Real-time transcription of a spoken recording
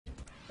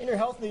In your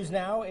health news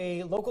now,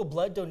 a local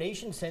blood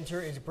donation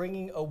center is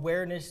bringing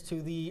awareness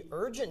to the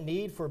urgent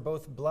need for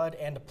both blood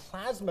and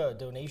plasma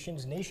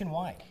donations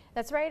nationwide.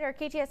 That's right. Our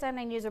KTSM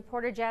 9 News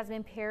reporter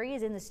Jasmine Perry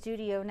is in the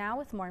studio now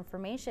with more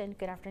information.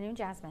 Good afternoon,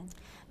 Jasmine.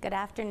 Good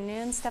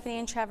afternoon, Stephanie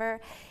and Trevor.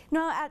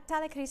 Now, at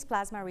Talakris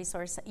Plasma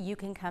Resource, you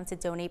can come to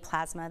donate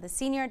plasma. The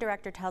senior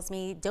director tells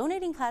me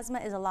donating plasma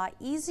is a lot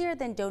easier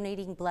than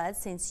donating blood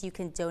since you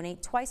can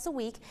donate twice a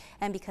week,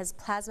 and because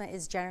plasma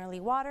is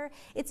generally water,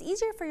 it's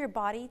easier for your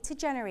body to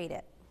generate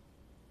it.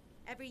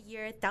 Every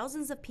year,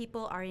 thousands of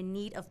people are in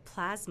need of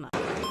plasma.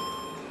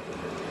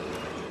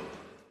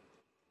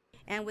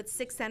 And with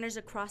 6 centers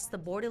across the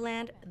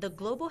Borderland, the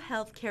global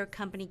healthcare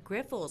company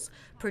Grifols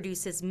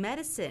produces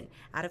medicine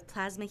out of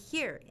plasma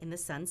here in the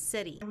Sun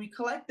City. We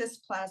collect this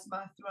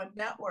plasma through a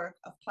network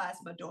of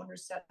plasma donor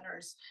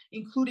centers,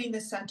 including the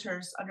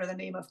centers under the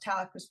name of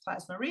Talakris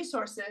Plasma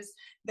Resources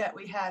that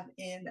we have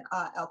in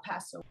El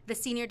Paso. The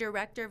senior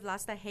director,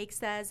 Vlasta Haig,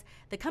 says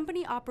the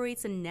company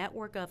operates a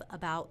network of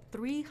about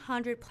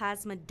 300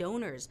 plasma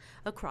donors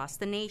across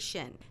the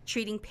nation,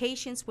 treating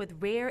patients with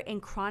rare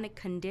and chronic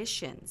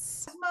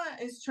conditions.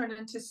 Plasma is turned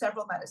into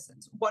several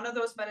medicines. One of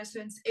those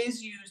medicines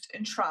is used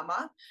in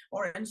trauma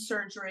or in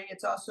surgery.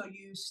 It's also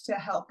used to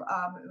help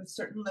with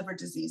certain liver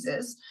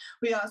diseases.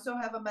 We also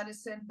have a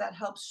medicine that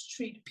helps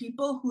treat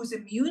people whose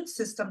immune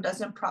system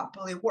doesn't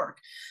properly work,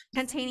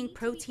 containing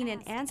protein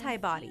and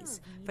antibodies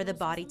for the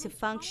body to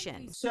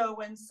function. So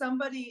when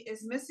somebody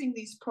is missing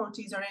these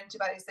proteins or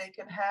antibodies, they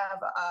can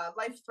have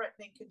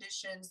life-threatening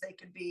conditions. They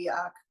could be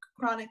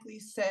chronically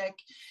sick.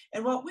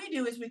 And what we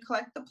do is we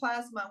collect the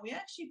plasma. We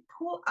actually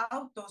pull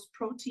out those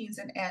proteins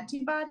and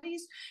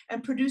antibodies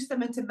and produce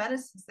them into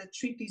medicines that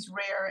treat these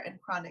rare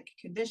and chronic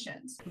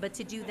conditions. But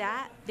to do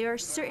that, there are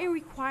certain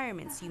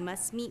requirements you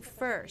must meet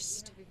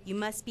first. You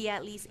must be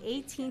at least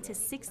 18 to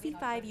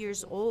 65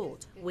 years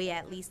old, weigh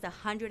at least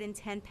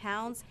 110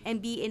 pounds,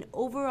 and be in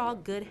overall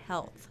good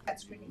health. At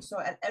screening. So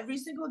at every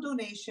single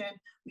donation,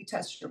 we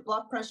test your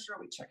blood pressure,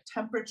 we check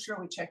temperature,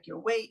 we check your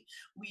weight,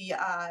 we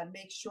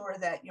make sure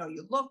that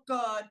you look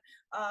good,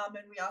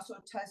 and we also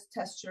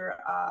test your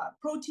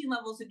protein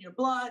levels in your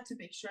blood to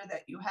make sure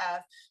that you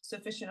have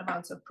sufficient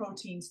amounts of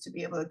proteins to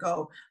be able to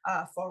go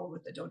forward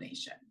with the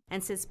donation.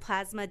 And since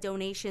plasma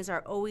donations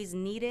are always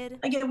needed,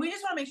 again, we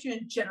just want to make sure you're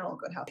in general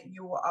good health.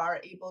 You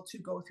are able to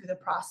go through the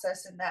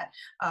process and that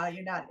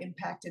you're not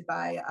impacted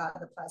by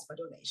the plasma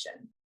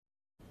donation.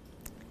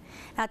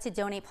 Now, to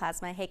donate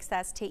plasma, Haig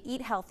says to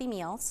eat healthy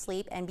meals,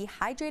 sleep, and be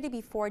hydrated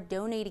before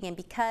donating. And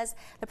because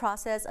the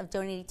process of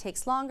donating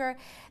takes longer,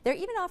 they're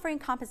even offering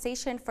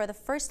compensation for the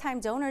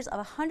first-time donors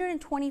of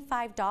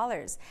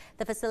 $125.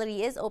 The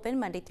facility is open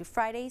Monday through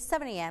Friday,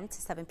 7 a.m.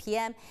 to 7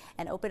 p.m.,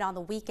 and open on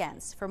the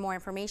weekends. For more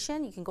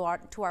information, you can go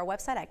to our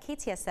website at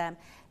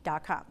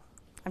ktsm.com.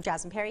 I'm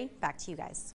Jasmine Perry. Back to you guys.